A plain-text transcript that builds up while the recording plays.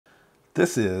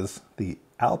This is the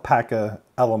Alpaka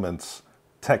Elements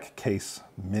Tech Case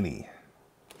Mini.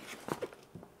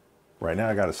 Right now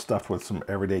I got it stuffed with some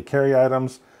everyday carry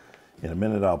items. In a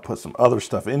minute I'll put some other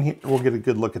stuff in here. We'll get a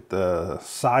good look at the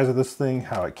size of this thing,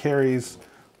 how it carries,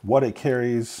 what it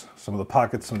carries, some of the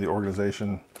pockets, some of the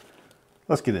organization.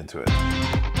 Let's get into it.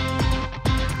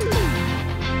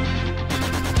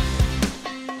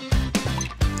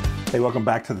 Hey, welcome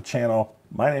back to the channel.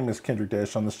 My name is Kendrick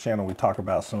Dish. On this channel we talk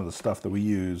about some of the stuff that we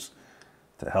use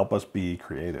to help us be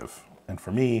creative. And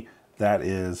for me, that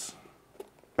is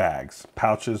bags,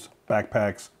 pouches,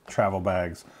 backpacks, travel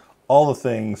bags, all the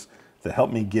things that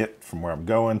help me get from where I'm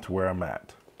going to where I'm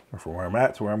at, or from where I'm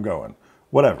at to where I'm going,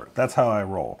 whatever. That's how I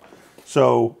roll.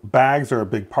 So bags are a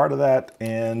big part of that,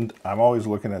 and I'm always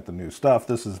looking at the new stuff.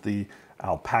 This is the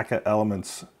Alpaka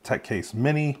Elements Tech Case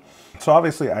Mini. So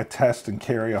obviously I test and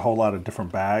carry a whole lot of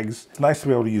different bags. It's nice to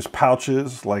be able to use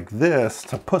pouches like this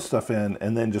to put stuff in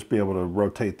and then just be able to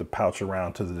rotate the pouch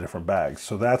around to the different bags.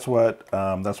 So that's what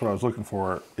I was looking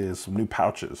for, is some new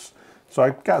pouches. So I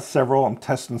got several. I'm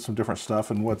testing some different stuff,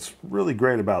 and what's really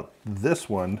great about this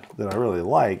one that I really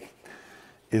like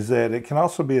is that it can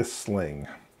also be a sling.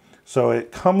 So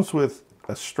it comes with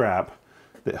a strap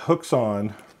that hooks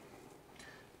on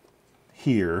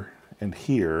here and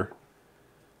here,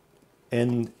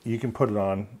 and you can put it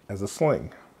on as a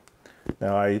sling.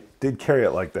 Now I did carry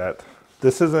it like that.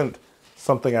 This isn't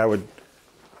something I would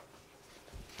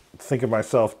think of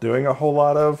myself doing a whole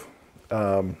lot of.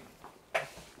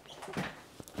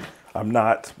 I'm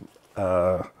not,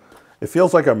 it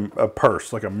feels like a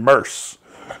purse, like a merce.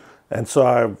 And so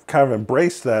I've kind of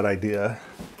embraced that idea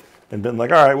and been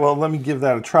like, all right, well, let me give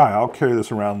that a try. I'll carry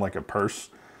this around like a purse.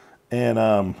 And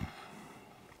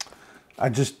I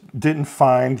just didn't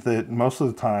find that most of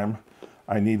the time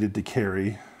I needed to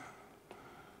carry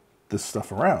this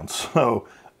stuff around. So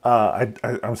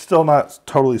I'm still not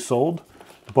totally sold,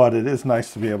 but it is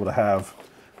nice to be able to have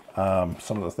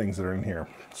some of the things that are in here.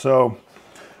 So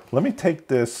let me take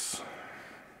the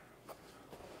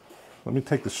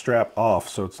strap off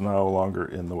so it's no longer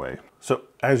in the way. So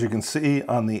as you can see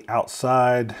on the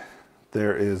outside,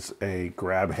 there is a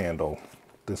grab handle.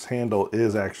 This handle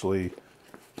is actually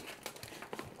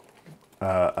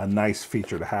a nice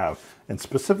feature to have. And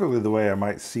specifically the way I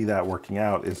might see that working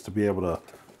out is to be able to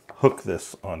hook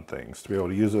this on things, to be able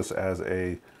to use this as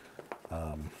a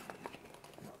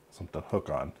something to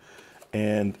hook on.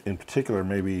 And in particular,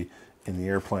 maybe in the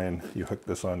airplane, you hook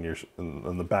this on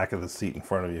the back of the seat in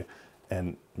front of you,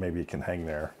 and maybe it can hang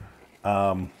there.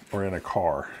 Or in a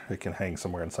car, it can hang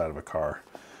somewhere inside of a car.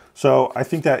 So I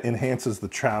think that enhances the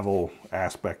travel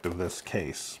aspect of this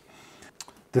case.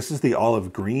 This is the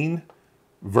olive green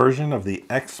version of the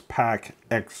X-Pack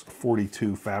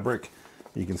X42 fabric.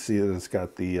 You can see that it's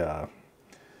got the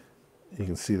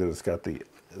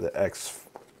the X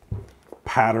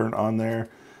pattern on there.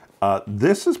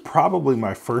 This is probably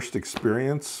my first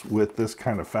experience with this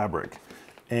kind of fabric,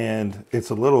 and it's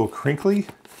a little crinkly.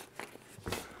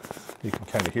 You can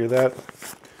kind of hear that.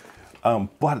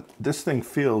 But this thing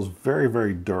feels very,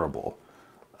 very durable.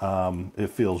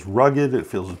 It feels rugged, it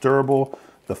feels durable.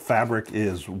 The fabric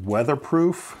is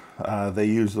weatherproof. They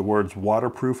use the words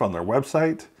waterproof on their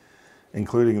website,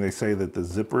 including they say that the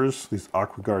zippers, these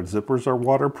AquaGuard zippers, are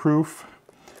waterproof.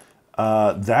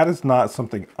 That is not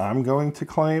something I'm going to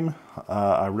claim.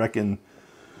 I reckon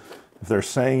if they're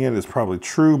saying it, it's probably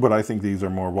true, but I think these are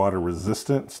more water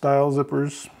resistant style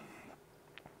zippers.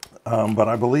 But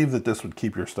I believe that this would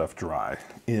keep your stuff dry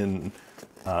in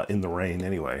the rain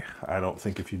anyway. I don't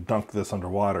think if you dunk this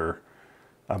underwater,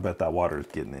 I bet that water is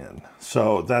getting in.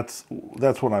 So that's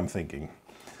what I'm thinking.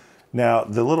 Now,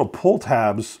 the little pull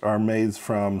tabs are made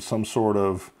from some sort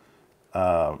of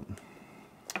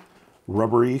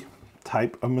rubbery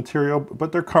type of material,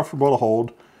 but they're comfortable to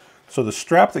hold. So the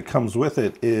strap that comes with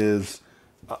it is,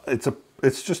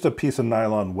 it's just a piece of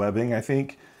nylon webbing, I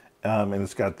think. And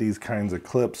it's got these kinds of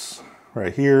clips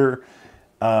right here.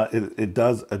 It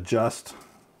does adjust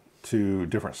to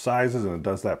different sizes, and it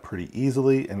does that pretty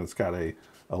easily. And it's got a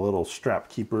little strap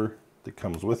keeper that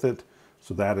comes with it.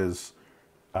 So that is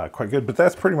quite good, but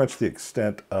that's pretty much the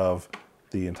extent of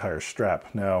the entire strap.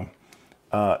 Now,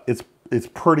 it's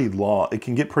pretty long. It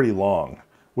can get pretty long,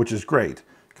 which is great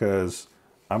because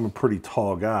I'm a pretty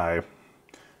tall guy.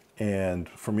 And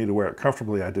for me to wear it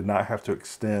comfortably, I did not have to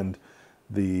extend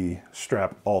the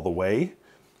strap all the way,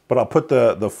 but I'll put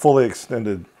the fully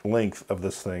extended length of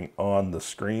this thing on the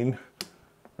screen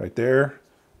right there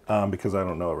because I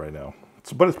don't know it right now.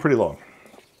 But it's pretty long.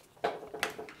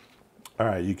 All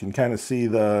right, you can kind of see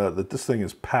that this thing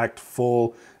is packed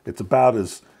full. It's about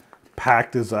as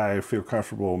packed as I feel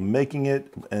comfortable making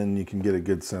it, and you can get a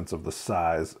good sense of the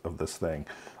size of this thing.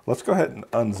 Let's go ahead and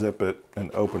unzip it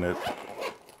and open it.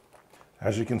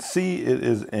 As you can see, it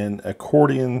is an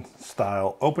accordion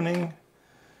style opening,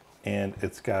 and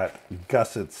it's got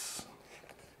gussets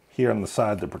here on the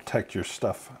side to protect your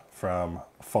stuff from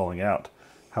falling out.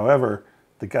 However,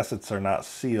 the gussets are not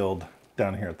sealed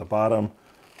down here at the bottom.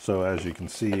 So as you can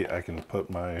see, I can put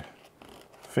my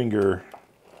finger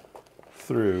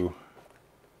through,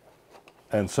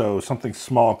 and so something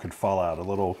small could fall out. A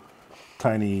little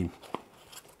tiny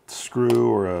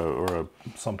screw or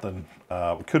something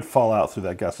could fall out through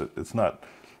that gusset. It's not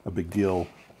a big deal,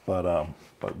 but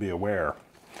be aware.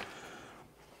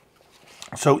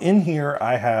 So in here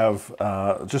I have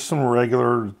just some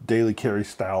regular daily carry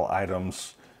style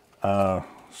items,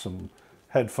 some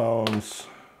headphones,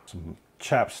 some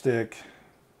chapstick,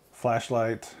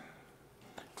 flashlight.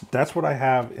 That's what I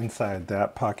have inside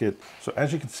that pocket. So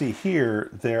as you can see here,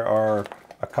 there are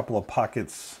a couple of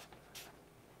pockets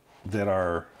that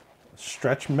are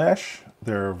stretch mesh.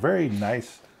 They're very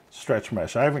nice stretch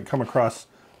mesh. I haven't come across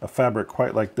a fabric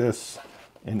quite like this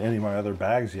in any of my other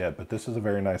bags yet, but this is a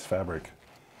very nice fabric.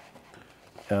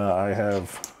 I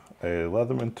have a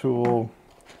Leatherman tool,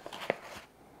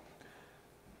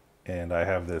 and I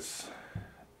have this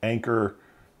Anchor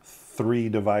 3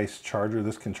 device charger.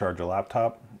 This can charge a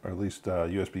laptop, or at least a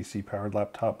USB-C powered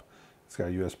laptop. It's got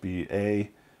USB-A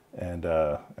and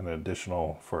an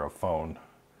additional for a phone.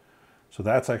 So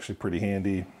that's actually pretty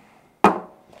handy.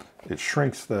 It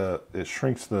shrinks the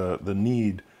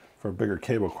need for a bigger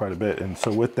cable quite a bit. And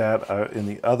so with that, in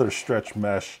the other stretch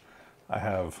mesh, I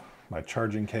have my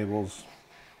charging cables.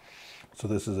 So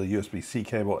this is a USB-C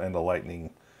cable and a Lightning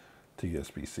to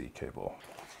USB-C cable.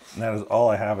 And that is all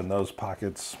I have in those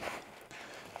pockets.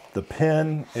 The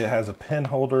pin, it has a pin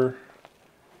holder.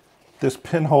 This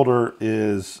pin holder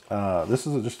is, this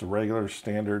is just a regular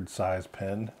standard size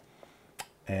pin.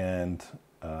 And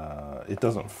it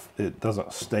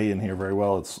doesn't stay in here very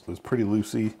well. It's pretty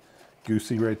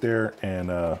loosey-goosey right there.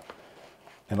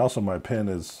 And also my pin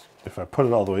is, if I put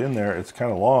it all the way in there, it's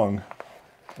kind of long,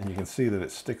 and you can see that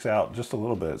it sticks out just a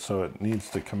little bit, so it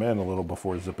needs to come in a little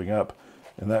before zipping up,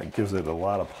 and that gives it a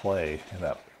lot of play. And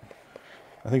that,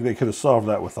 I think they could have solved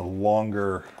that with a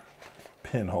longer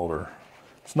pin holder.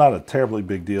 It's not a terribly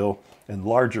big deal, and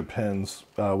larger pins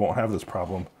won't have this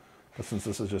problem, but since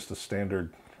this is just a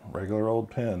standard regular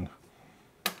old pin,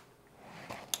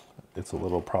 it's a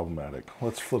little problematic.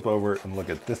 Let's flip over and look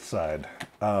at this side.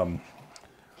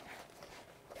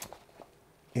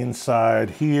 Inside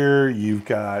here, you've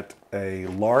got a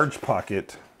large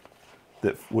pocket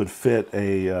that would fit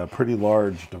a pretty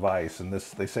large device. And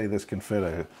this, they say this can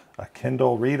fit a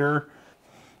Kindle reader,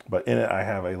 but in it I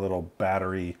have a little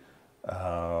battery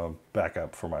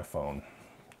backup for my phone.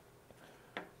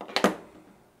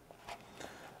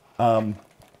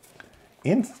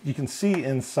 You can see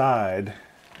inside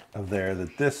of there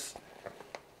that this,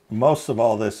 most of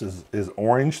all this is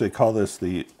orange. They call this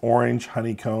the orange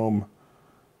honeycomb,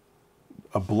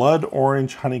 a blood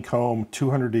orange honeycomb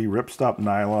 200D ripstop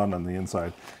nylon on the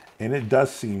inside, and it does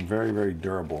seem very, very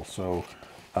durable. So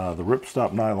the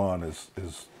ripstop nylon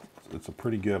it's a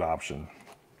pretty good option.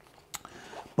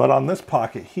 But on this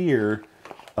pocket here,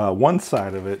 one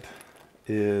side of it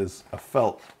is a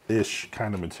felt-ish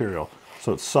kind of material,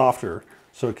 so it's softer,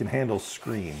 so it can handle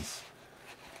screens.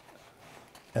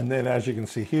 And then as you can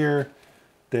see here,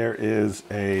 there is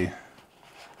a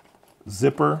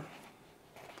zipper.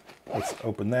 Let's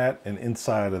open that, and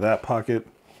inside of that pocket,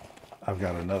 I've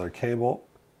got another cable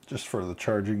just for the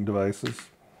charging devices.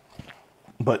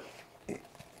 But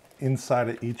inside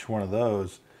of each one of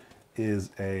those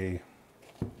is a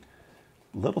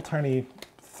little tiny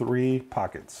 3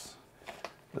 pockets.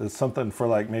 There's something for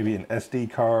like maybe an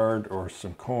SD card or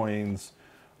some coins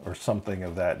or something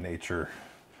of that nature.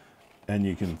 And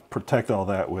you can protect all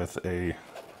that with a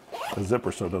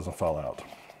zipper so it doesn't fall out.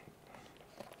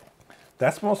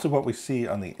 That's mostly what we see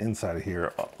on the inside of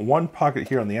here. One pocket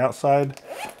here on the outside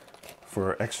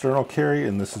for external carry,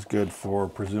 and this is good for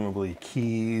presumably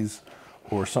keys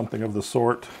or something of the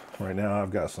sort. Right now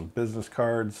I've got some business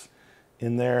cards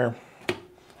in there,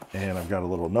 and I've got a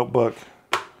little notebook,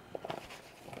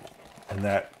 and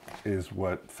that is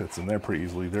what fits in there pretty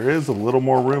easily. There is a little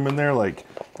more room in there, like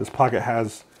this pocket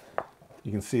has,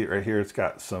 you can see it right here, it's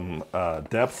got some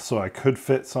depth, so I could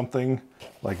fit something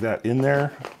like that in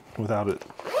there without it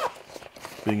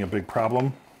being a big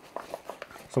problem.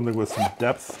 Something with some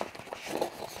depth.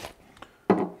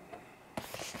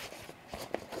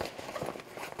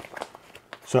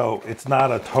 So it's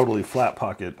not a totally flat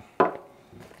pocket.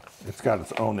 It's got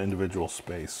its own individual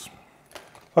space.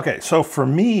 Okay, so for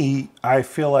me, I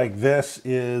feel like this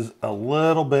is a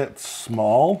little bit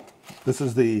small. This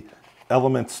is the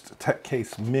Elements Tech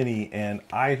Case Mini, and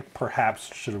I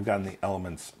perhaps should have gotten the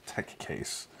Elements Tech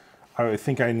Case. I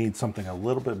think I need something a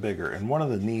little bit bigger. And one of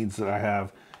the needs that I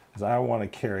have is I want to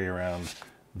carry around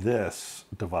this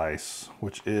device,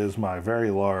 which is my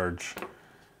very large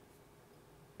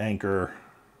Anker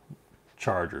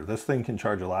charger. This thing can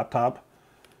charge a laptop.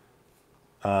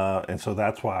 And so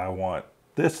that's why I want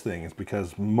this thing, is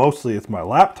because mostly it's my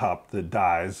laptop that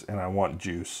dies and I want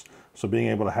juice. So being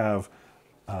able to have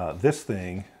this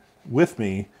thing with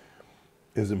me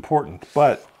is important,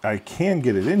 but I can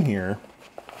get it in here.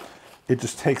 It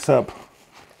just takes up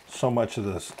so much of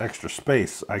this extra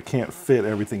space. I can't fit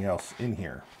everything else in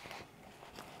here.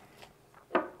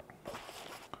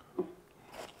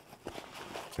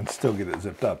 And still get it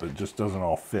zipped up. It just doesn't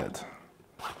all fit.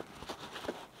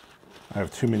 I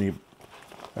have too many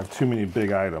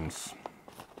big items.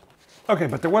 Okay,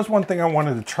 but there was one thing I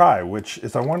wanted to try, which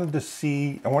is I wanted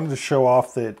to show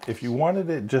off that if you wanted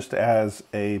it just as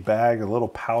a bag, a little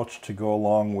pouch to go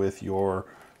along with your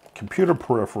computer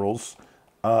peripherals,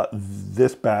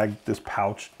 this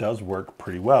pouch does work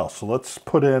pretty well. So let's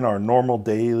put in our normal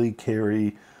daily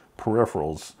carry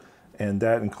peripherals. And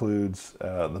that includes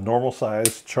the normal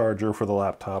size charger for the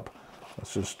laptop.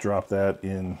 Let's just drop that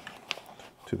in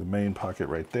to the main pocket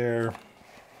right there.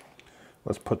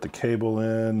 Let's put the cable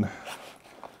in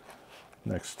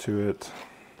next to it.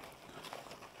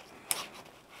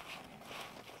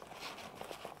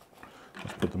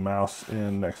 Let's put the mouse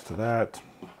in next to that.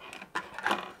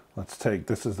 Let's take,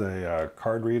 this is a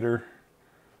card reader.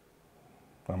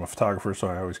 I'm a photographer, so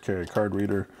I always carry a card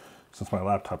reader since my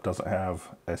laptop doesn't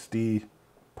have SD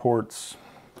ports.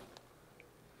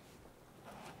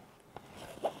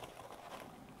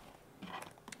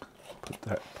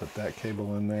 Put that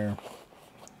cable in there.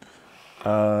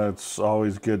 It's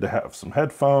always good to have some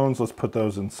headphones. Let's put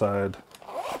those inside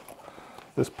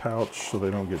this pouch so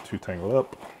they don't get too tangled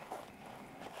up.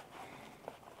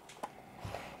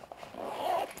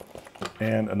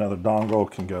 And another dongle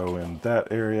can go in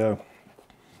that area.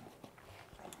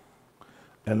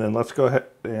 And then let's go ahead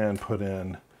and put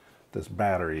in this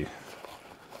battery.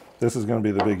 This is going to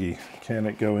be the biggie. Can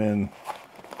it go in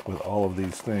with all of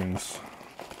these things?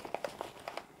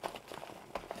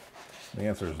 The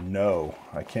answer is no.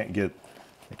 I can't get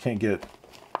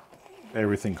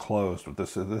everything closed with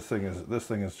this. This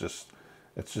thing is just,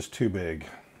 it's just too big.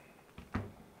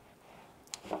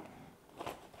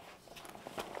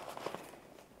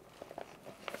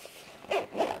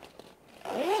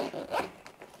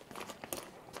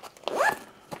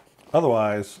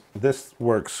 Otherwise, this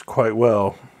works quite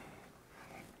well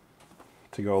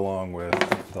to go along with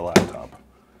the laptop.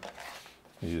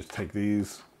 You just take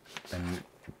these and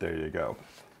there you go.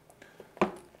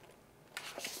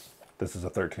 This is a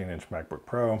 13-inch MacBook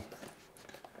Pro.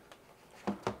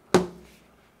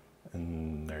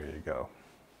 And there you go.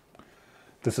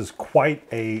 This is quite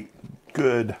a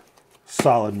good,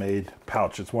 solid made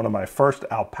pouch. It's one of my first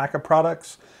Alpaka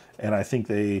products, and I think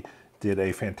they did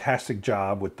a fantastic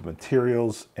job with the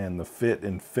materials and the fit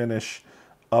and finish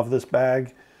of this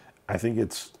bag. I think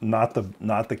it's not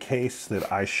the case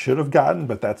that I should have gotten,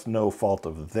 but that's no fault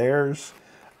of theirs.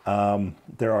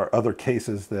 There are other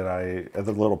cases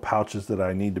other little pouches that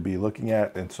I need to be looking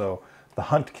at, and so the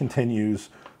hunt continues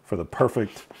for the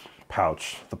perfect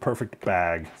pouch, the perfect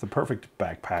bag, the perfect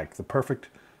backpack, the perfect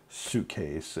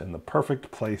suitcase, and the perfect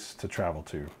place to travel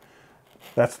to.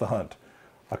 That's the hunt.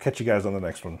 I'll catch you guys on the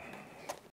next one.